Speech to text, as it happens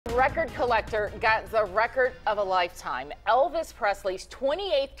Record collector got the record of a lifetime. Elvis Presley's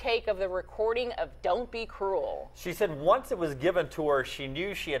 28th take of the recording of Don't Be Cruel. She said once it was given to her, she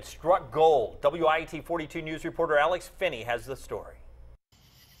knew she had struck gold. WIAT 42 News reporter Alex Finney has the story.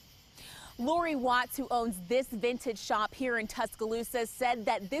 Lori Watts, who owns this vintage shop here in Tuscaloosa, said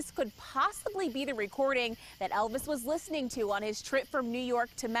that this could possibly be the recording that Elvis was listening to on his trip from New York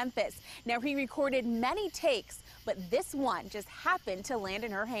to Memphis. Now, he recorded many takes, but this one just happened to land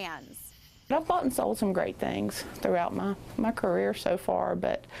in her hands. I've bought and sold some great things throughout my career so far,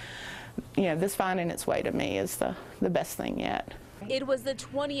 but you know, this finding its way to me is the best thing yet. It was the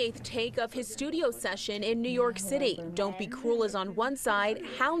 28th take of his studio session in New York City. Don't Be Cruel is on one side,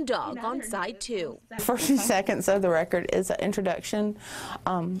 Hound Dog on side two. The first few seconds of the record is an introduction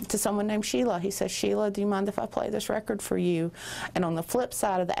to someone named Sheila. He says, "Sheila, do you mind if I play this record for you?" And on the flip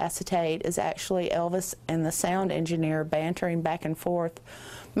side of the acetate is actually Elvis and the sound engineer bantering back and forth,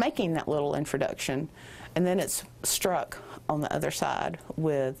 making that little introduction. And then it's struck on the other side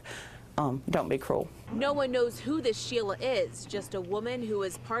with Don't Be Cruel. No one knows who this Sheila is, just a woman who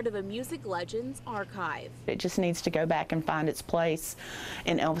is part of a music legend's archive. It just needs to go back and find its place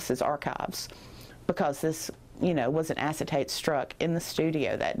in Elvis's archives, because this, you know, was an acetate struck in the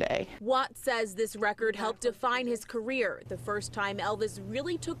studio that day. Watts says this record helped define his career, the first time Elvis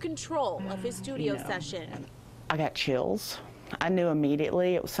really took control of his studio session. I got chills. I knew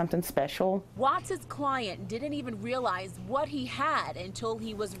immediately it was something special. Watts' client didn't even realize what he had until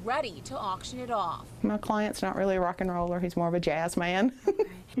he was ready to auction it off. My client's not really a rock and roller, he's more of a jazz man.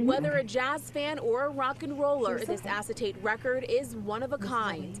 Whether a jazz fan or a rock and roller, this acetate record is one of a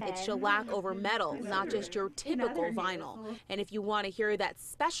kind. It's shellac over metal, not just your typical vinyl. And if you want to hear that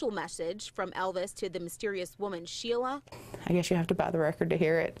special message from Elvis to the mysterious woman Sheila, I guess you have to buy the record to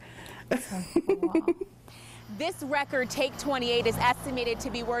hear it. This record, Take 28, is estimated to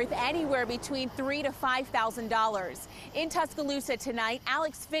be worth anywhere between $3,000 to $5,000. In Tuscaloosa tonight,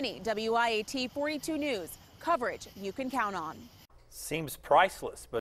 Alex Finney, WIAT 42 News. Coverage you can count on. Seems priceless, but